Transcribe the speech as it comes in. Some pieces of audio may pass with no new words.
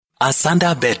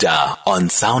Asanda Beta on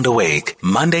Sound Awake,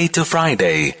 Monday to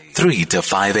Friday, 3 to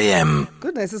 5 a.m.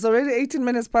 Goodness, it's already 18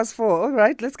 minutes past 4. All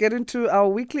right, let's get into our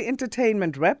weekly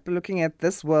entertainment wrap, looking at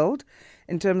this world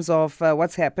in terms of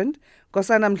what's happened.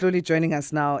 Nkosana Mdluli joining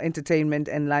us now, entertainment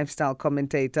and lifestyle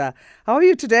commentator. How are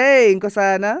you today,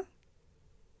 Nkosana?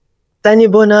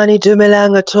 Sanibonani,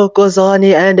 Jumelanga,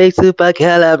 Chokozani, and a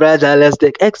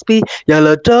supercalifragilistic XP,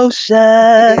 yellow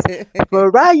doses,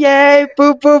 Mariah,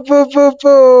 boo, boo, boo, boo,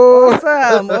 boo.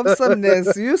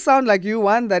 Awesomeness. You sound like you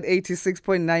won that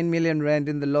 86.9 million rand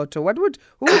in the lotto. Who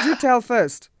would you tell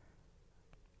first?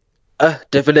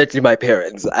 Definitely my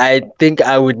parents. I think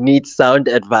I would need sound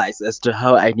advice as to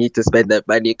how I need to spend that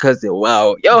money because,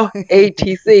 wow,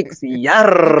 86, yarr,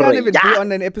 You can't even be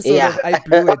on an episode yeah. of I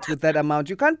Blew It with that amount.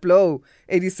 You can't blow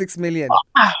 86 million.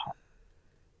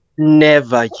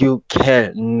 Never, you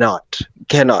cannot.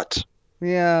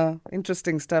 Yeah,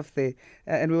 interesting stuff there.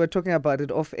 And we were talking about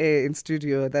it off air in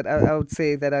studio that I would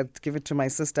say that I'd give it to my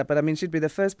sister. But I mean, she'd be the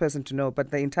first person to know, but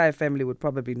the entire family would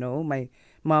probably know. My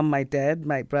mom, my dad,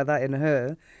 my brother and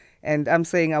her. And I'm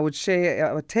saying I would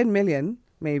share 10 million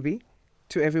maybe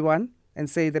to everyone and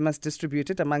say they must distribute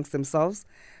it amongst themselves.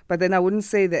 But then I wouldn't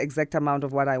say the exact amount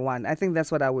of what I won. I think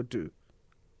that's what I would do.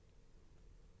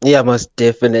 Yeah, most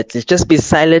definitely. Just be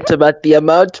silent about the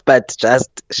amount, but just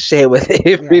share with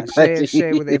everybody. Yeah,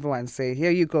 share with everyone. Say,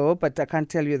 here you go, but I can't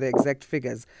tell you the exact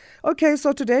figures. Okay,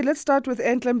 so today let's start with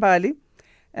Mdluli-An,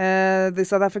 the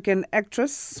South African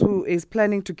actress who is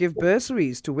planning to give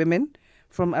bursaries to women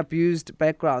from abused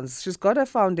backgrounds. She's got a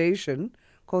foundation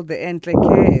called the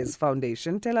Cares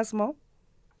Foundation. Tell us more.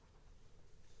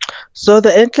 So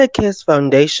the Cares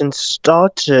Foundation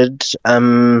started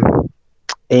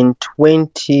in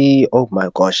 20, oh my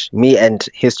gosh, me and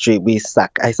history, we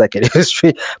suck. I suck at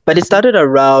history. But it started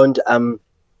around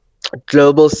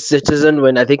Global Citizen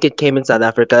when I think it came in South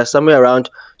Africa, somewhere around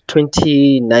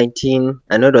 2019.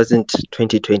 I know it wasn't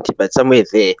 2020, but somewhere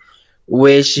there,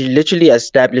 where she literally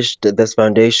established this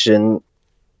foundation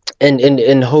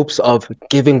in hopes of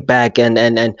giving back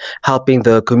and helping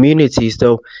the community.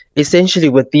 So essentially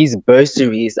with these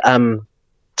bursaries,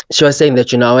 she was saying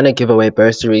that, I want to give away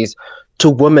bursaries to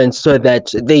women so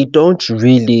that they don't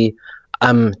really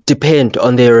depend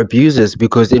on their abusers,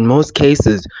 because in most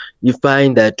cases you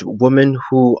find that women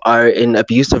who are in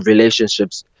abusive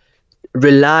relationships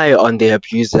rely on their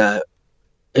abuser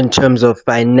in terms of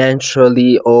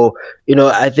financially or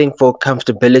I think for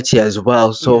comfortability as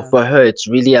well. So for her it's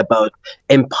really about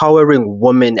empowering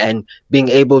women and being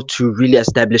able to really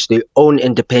establish their own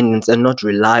independence and not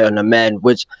rely on a man,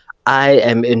 which I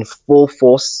am in full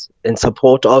force in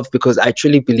support of, because I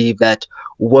truly believe that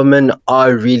women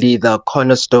are really the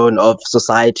cornerstone of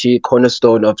society,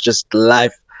 cornerstone of just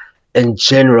life in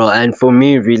general. And for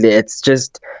me, really, it's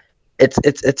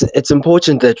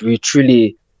important that we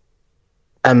truly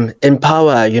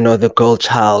empower, the girl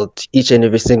child each and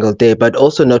every single day, but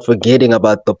also not forgetting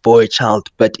about the boy child,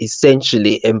 but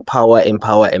essentially empower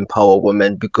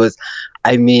women, because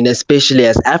I mean, especially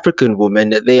as African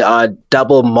women, they are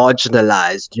double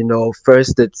marginalized.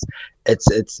 First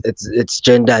it's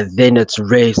gender, then it's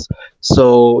race.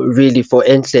 So really for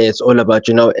Enhle, it's all about,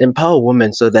 empower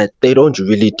women so that they don't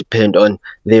really depend on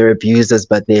their abusers,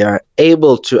 but they are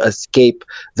able to escape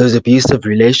those abusive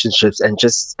relationships and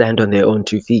just stand on their own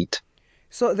 2 feet.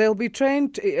 So they'll be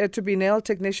trained to be nail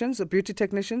technicians, or beauty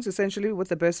technicians, essentially, with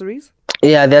the bursaries?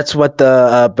 Yeah, that's what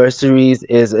the bursaries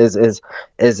is.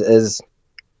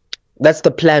 That's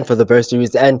the plan for the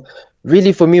bursaries. And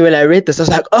really, for me, when I read this, I was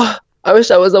like, oh, I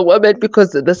wish I was a woman,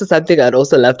 because this is something I'd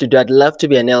also love to do. I'd love to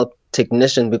be a nail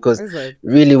technician, because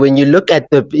really, when you look at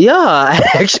I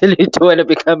actually do want to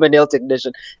become a nail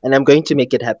technician, and I'm going to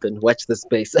make it happen. Watch the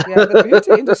space. Yeah, the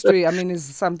beauty industry, I mean, is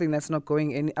something that's not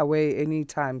going away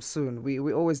anytime soon. We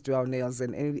always do our nails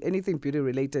and anything beauty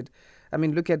related. I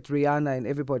mean, look at Rihanna and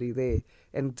everybody there.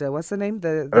 And what's her name?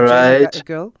 The Jenner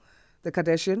girl, the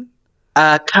Kardashian.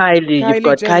 Kylie. You've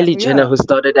got Kylie Jenner, who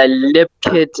started a lip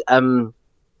kit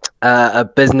a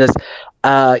business.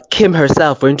 Kim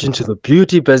herself went into the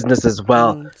beauty business as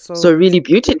well. So really,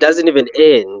 beauty doesn't even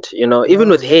end. Even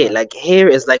with hair, like hair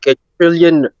is like a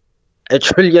trillion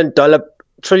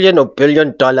or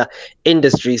billion dollar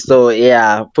industry. So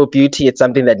yeah, for beauty, it's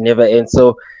something that never ends.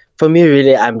 So for me,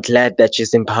 really, I'm glad that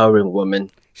she's empowering women.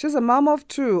 She's a mom of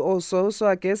 2 also, so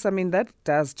I guess, that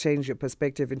does change your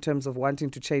perspective in terms of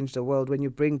wanting to change the world. When you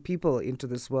bring people into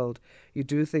this world, you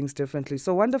do things differently.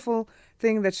 So wonderful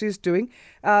thing that she's doing.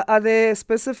 Are there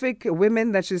specific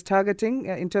women that she's targeting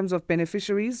in terms of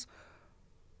beneficiaries?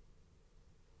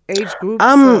 Age groups?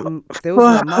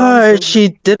 For her,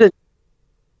 she didn't.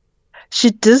 She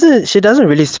doesn't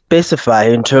really specify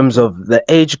in terms Okay. of the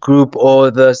age group or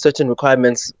the certain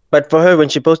requirements. But for her, when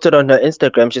she posted on her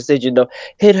Instagram, she said,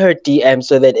 hit her DM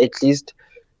so that at least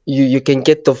you can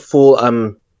get the full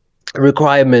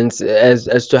requirements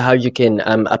as to how you can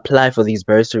apply for these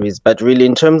bursaries. But really,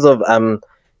 in terms of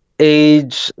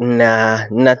age, nah,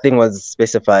 nothing was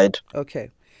specified.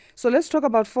 Okay. So let's talk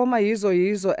about former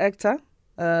Yizo actor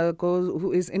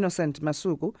who is Innocent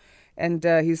Masuku. And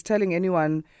he's telling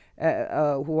anyone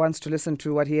who wants to listen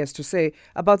to what he has to say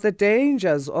about the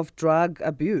dangers of drug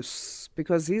abuse,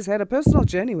 because he's had a personal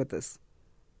journey with this.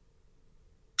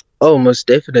 Oh, most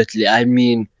definitely. I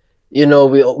mean,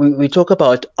 we talk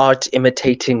about art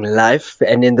imitating life,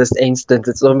 and in this instance,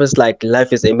 it's almost like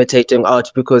life is imitating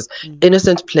art because Mm.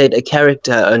 Innocent played a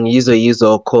character on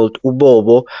Yizo called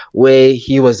Ubobo, where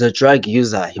he was a drug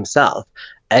user himself.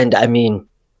 And I mean,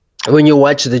 when you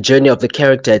watch the journey of the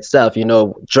character itself,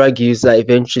 drug user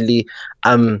eventually,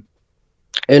 um,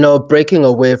 breaking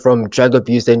away from drug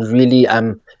abuse and really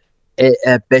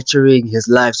bettering his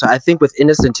life. So I think with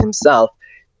Innocent himself,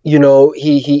 he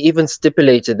even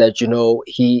stipulated that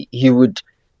he would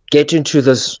get into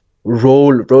this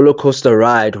roller coaster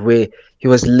ride where he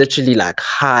was literally like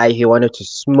high. He wanted to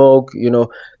smoke.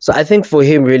 So I think for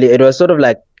him, really, it was sort of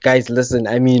like, guys, listen.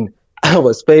 I mean, I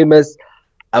was famous.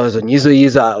 I was on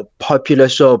Yuzu, a popular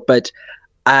show, but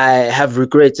I have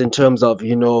regrets in terms of,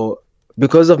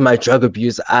 because of my drug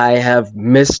abuse, I have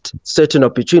missed certain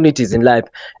opportunities in life.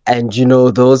 And,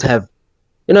 those have,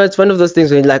 it's one of those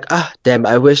things where you're like, damn,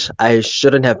 I wish I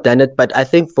shouldn't have done it. But I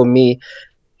think for me,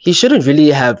 he shouldn't really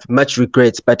have much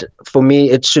regrets. But for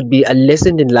me, it should be a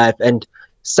lesson in life and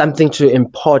something to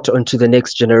impart onto the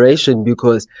next generation,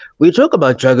 because we talk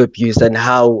about drug abuse and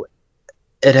how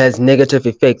it has negative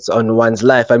effects on one's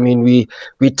life. I mean, we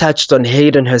touched on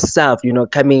Hayden herself,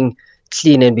 coming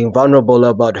clean and being vulnerable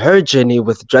about her journey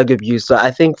with drug abuse. So I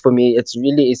think for me, it's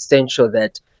really essential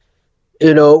that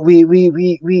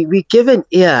we give an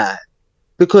ear,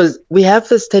 because we have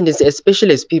this tendency,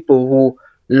 especially as people who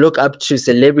look up to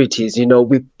celebrities.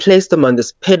 We place them on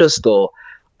this pedestal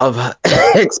of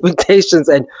expectations,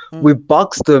 and we Mm.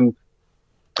 box them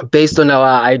based on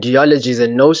our ideologies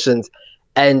and notions.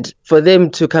 And for them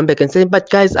to come back and say, but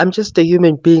guys, I'm just a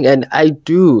human being, and I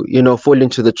do, fall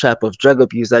into the trap of drug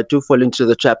abuse. I do fall into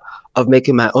the trap of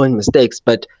making my own mistakes,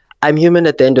 but I'm human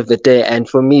at the end of the day. And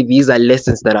for me, these are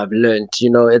lessons that I've learned.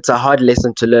 It's a hard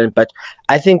lesson to learn, but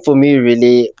I think for me,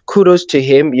 really, kudos to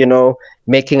him,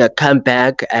 making a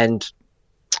comeback and,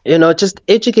 just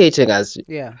educating us.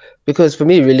 Yeah. Because for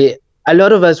me, really, a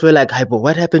lot of us were like, "Hey, but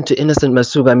what happened to Innocent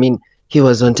Masuga? I mean, he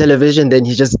was on television, then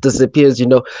he just disappears.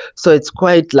 So it's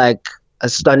quite like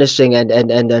astonishing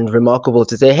and remarkable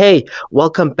to say, hey,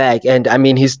 welcome back. And I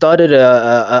mean, he started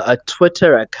a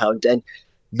Twitter account, and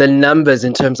the numbers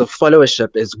in terms of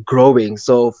followership is growing.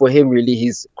 So for him, really,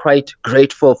 he's quite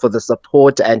grateful for the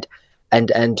support and I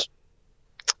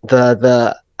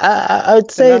would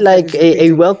The say love that like is a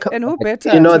repeating. welcome And who back.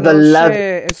 better to The love.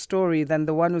 share a story than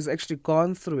the one who's actually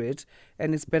gone through it,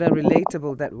 and it's better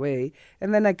relatable that way.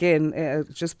 And then again,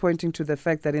 just pointing to the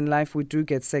fact that in life we do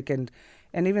get second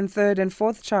and even third and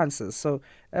fourth chances. So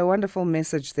a wonderful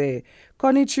message there.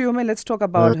 Connie Chiume, let's talk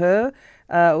about her.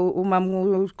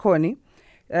 Umamu Connie.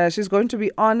 She's going to be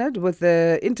honored with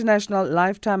the International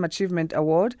Lifetime Achievement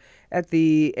Award at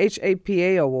the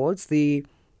HAPA Awards, the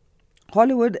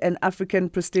Hollywood and African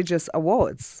Prestigious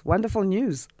Awards. Wonderful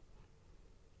news.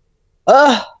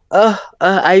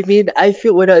 I mean, I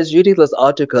feel when I was reading this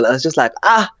article, I was just like,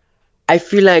 I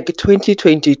feel like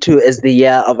 2022 is the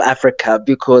year of Africa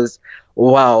because,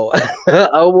 wow,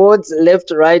 awards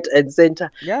left, right, and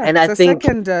center. Yeah, And it's I a think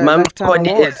second Mama lifetime Connie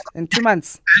award is, in 2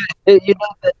 months.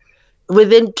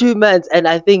 within 2 months, and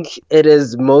I think she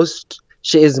is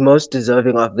most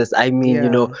deserving of this. I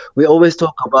mean, Yeah. we always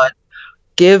talk about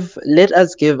let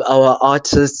us give our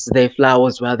artists their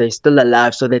flowers while they're still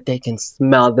alive so that they can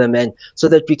smell them, and so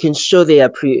that we can show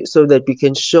so that we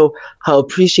can show how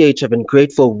appreciative and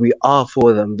grateful we are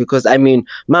for them. Because I mean,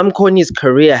 Mam Koni's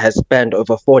career has spanned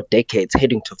over 4 decades,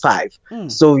 heading to 5.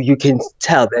 Mm. So you can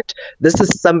tell that this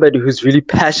is somebody who's really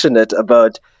passionate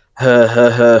about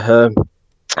her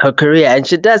career. And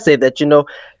she does say that,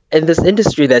 in this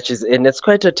industry that she's in, it's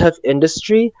quite a tough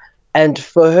industry. And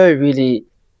for her, really,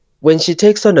 when she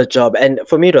takes on a job, and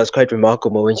for me it was quite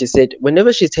remarkable when she said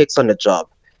whenever she takes on a job,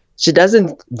 she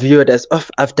doesn't view it as, oh,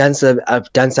 I've done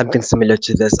something similar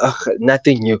to this, oh,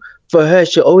 nothing new. For her,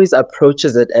 she always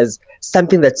approaches it as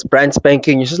something that's brand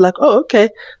spanking new. She's like, oh, okay.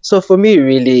 So for me,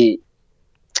 really,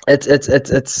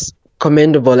 it's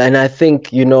commendable. And I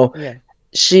think, Yeah.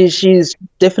 she's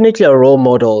definitely a role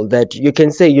model that you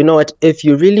can say, you know what, if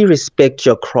you really respect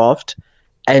your craft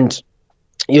and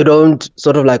you don't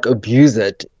sort of like abuse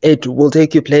it, it will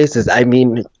take you places. I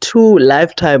mean, 2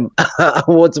 lifetime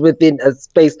awards within a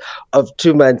space of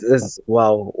 2 months is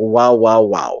wow, wow, wow,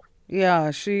 wow.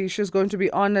 Yeah, she's going to be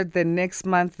honored the next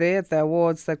month there at the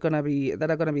awards that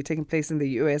are gonna be taking place in the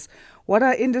US. What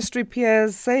are industry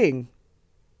peers saying?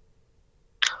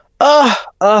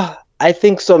 I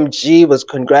think some G was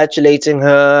congratulating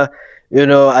her. You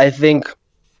know, I think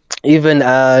even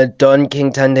Don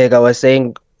King Tandega was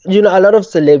saying, you know, a lot of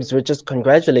celebs were just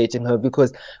congratulating her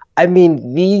because, I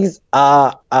mean, these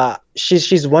are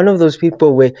she's one of those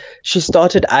people where she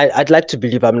started. I'd like to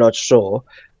believe, I'm not sure.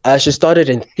 She started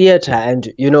in theater,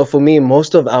 and you know, for me,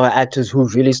 most of our actors who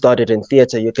really started in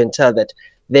theater, you can tell that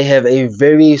they have a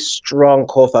very strong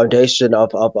core foundation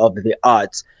of the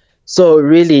arts. So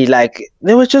really, like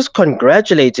they were just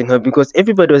congratulating her because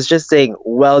everybody was just saying,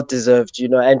 well deserved, you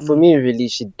know. And for Mm, me, really,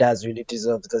 she does really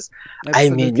deserve this. I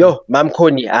mean, absolutely. yo, Mam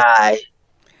Koni, I.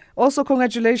 Also,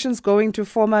 congratulations going to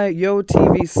former Yo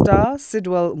TV star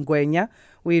Sidwell Ngwenya.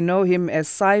 We know him as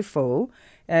Sifo.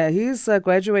 He's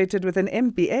graduated with an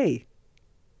MBA.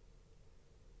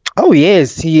 Oh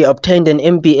yes, he obtained an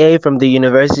MBA from the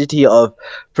University of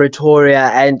Pretoria,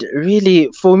 and really,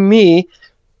 for me,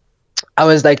 I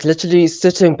was like literally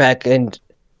sitting back and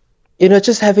you know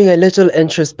just having a little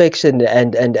introspection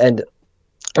and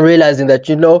realizing that,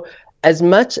 you know, as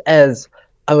much as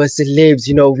our celebs,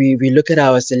 you know, we look at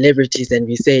our celebrities and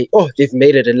we say, oh, they've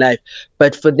made it in life.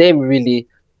 But for them, really,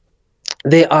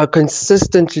 they are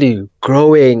consistently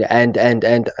growing and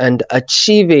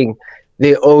achieving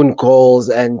their own goals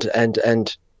and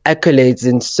accolades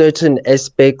in certain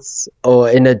aspects or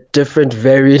in a different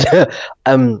varied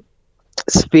um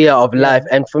sphere of Yeah, life.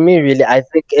 And for me, really, I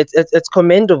think it's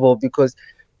commendable because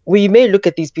we may look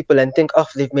at these people and think, oh,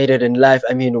 they've made it in life.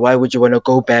 I mean, why would you want to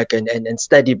go back and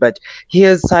study? But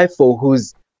here's Saifo,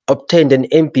 who's obtained an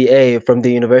MBA from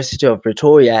the University of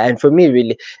Pretoria. And for me,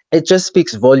 really, it just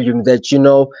speaks volume that, you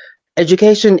know,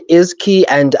 education is key.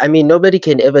 And I mean, nobody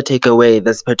can ever take away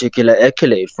this particular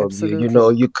accolade from you. You know,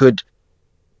 absolutely. you could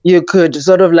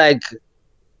sort of like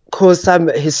cause some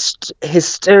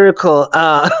hysterical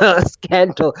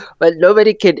scandal, but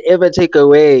nobody can ever take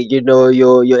away, you know,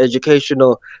 your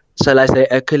educational, shall I say,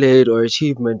 accolade or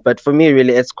achievement. But for me,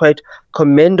 really, it's quite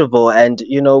commendable, and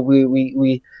you know,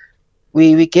 we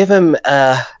give him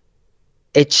a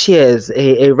cheers,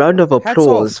 a round of Hats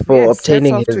applause off. for Yes,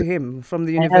 hats obtaining off his. to him. From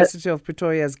the Uh, University of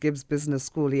Pretoria's Gibbs Business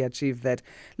School, he achieved that.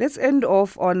 Let's end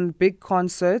off on big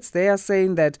concerts. They are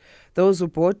saying that those who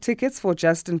bought tickets for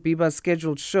Justin Bieber's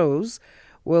scheduled shows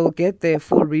will get their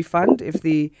full refund if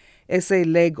the SA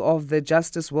leg of the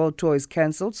Justice World Tour is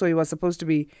cancelled. So he was supposed to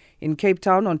be in Cape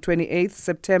Town on 28th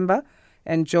September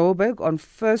and Joburg on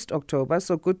 1st October.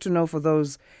 So good to know for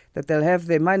those that they'll have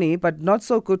their money, but not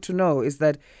so good to know is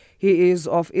that he is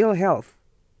of ill health.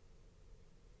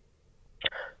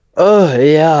 oh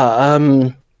yeah,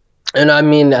 and I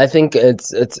mean, I think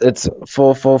it's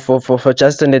for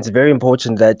Justin, it's very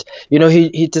important that, you know,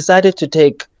 he decided to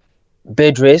take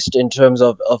bed rest in terms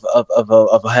of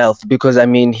health because I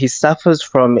mean he suffers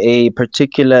from a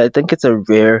particular, I think it's a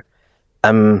rare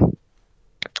um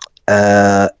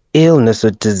illness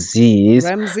or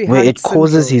disease Ramsey where Hunt it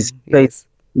causes his syndrome. face. Yes.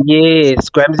 Yes,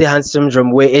 Ramsey-Hunt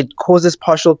syndrome, where it causes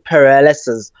partial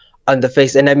paralysis on the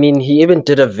face. And I mean, he even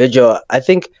did a video, I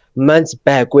think months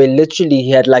back, where literally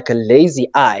he had like a lazy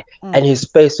eye and Mm. his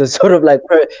face was sort of like,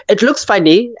 it looks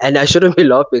funny and I shouldn't be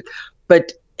laughing,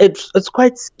 but it's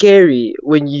quite scary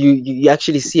when you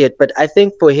actually see it. But I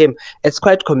think for him, it's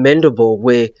quite commendable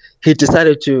where he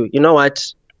decided to, you know what,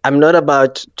 I'm not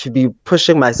about to be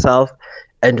pushing myself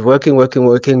and working,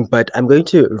 but I'm going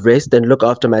to rest and look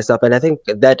after myself. And I think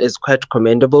that is quite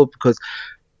commendable because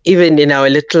even in our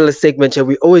little segment here,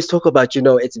 we always talk about, you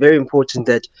know, it's very important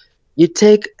that you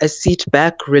take a seat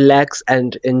back, relax,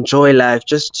 and enjoy life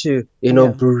just to, you know, Yeah.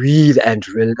 breathe and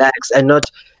relax and not,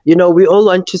 you know, we all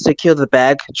want to secure the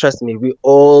bag. Trust me, we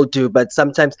all do. But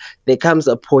sometimes there comes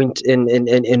a point in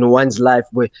one's life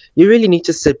where you really need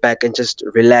to sit back and just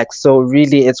relax. So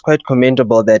really, it's quite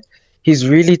commendable that he's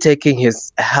really taking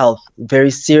his health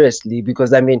very seriously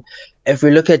because I mean, if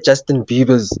we look at Justin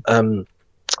Bieber's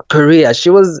career. He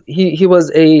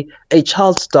was a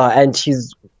child star and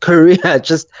his career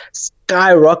just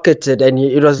skyrocketed and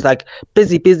it was like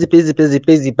busy.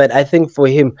 But I think for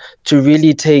him to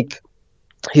really take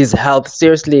his health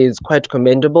seriously is quite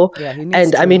commendable. Yeah, he needs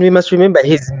And I to. mean, we must remember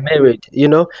he's married, you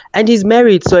know, and he's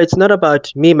married, so it's not about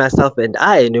me, myself, and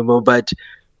I anymore, but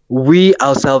we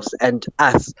ourselves and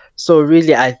us. So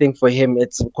really, I think for him,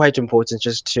 it's quite important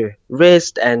just to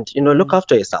rest and, look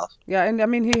after yourself. Yeah, and I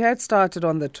mean, he had started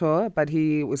on the tour, but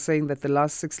he was saying that the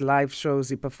last 6 live shows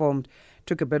he performed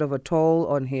took a bit of a toll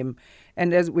on him.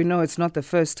 And as we know, it's not the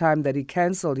first time that he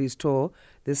cancelled his tour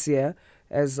this year,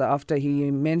 as after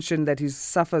he mentioned that he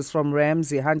suffers from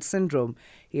Ramsay Hunt syndrome.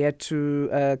 He had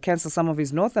to cancel some of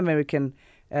his North American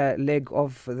leg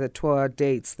of the tour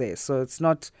dates there. So it's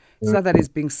not that he's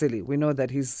being silly. We know that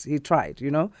he tried,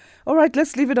 All right,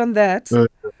 let's leave it on that.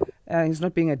 He's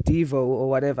not being a divo or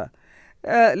whatever.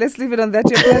 Let's leave it on that.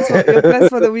 Your plans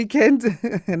for the weekend?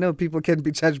 I know people can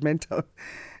be judgmental.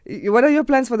 What are your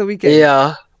plans for the weekend?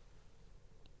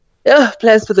 Yeah,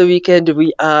 plans for the weekend.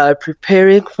 We are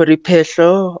preparing for repair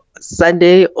show.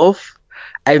 Sunday off.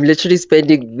 I'm literally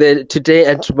spending today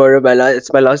and tomorrow.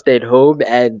 It's my last day at home,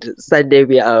 and Sunday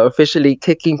we are officially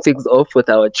kicking things off with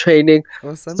our training.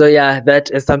 Awesome. So yeah, that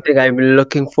is something I'm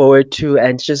looking forward to,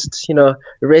 and just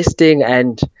resting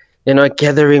and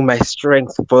gathering my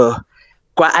strength for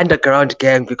underground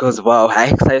gang, because wow,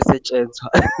 I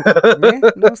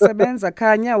sayisetshenziswa. No sebenza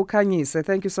khanya ukhanyise.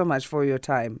 Thank you so much for your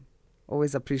time.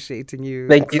 Always appreciating you.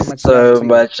 Thank you so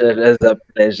much. It is a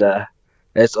pleasure.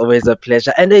 It's always a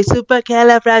pleasure. And a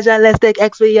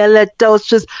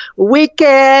supercalifragilisticexpialidocious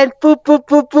weekend. Poo, poo,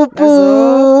 poo, poo,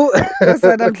 poo.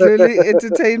 Nkosana Mdluli,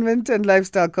 entertainment and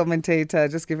lifestyle commentator,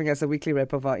 just giving us a weekly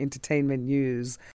wrap of our entertainment news.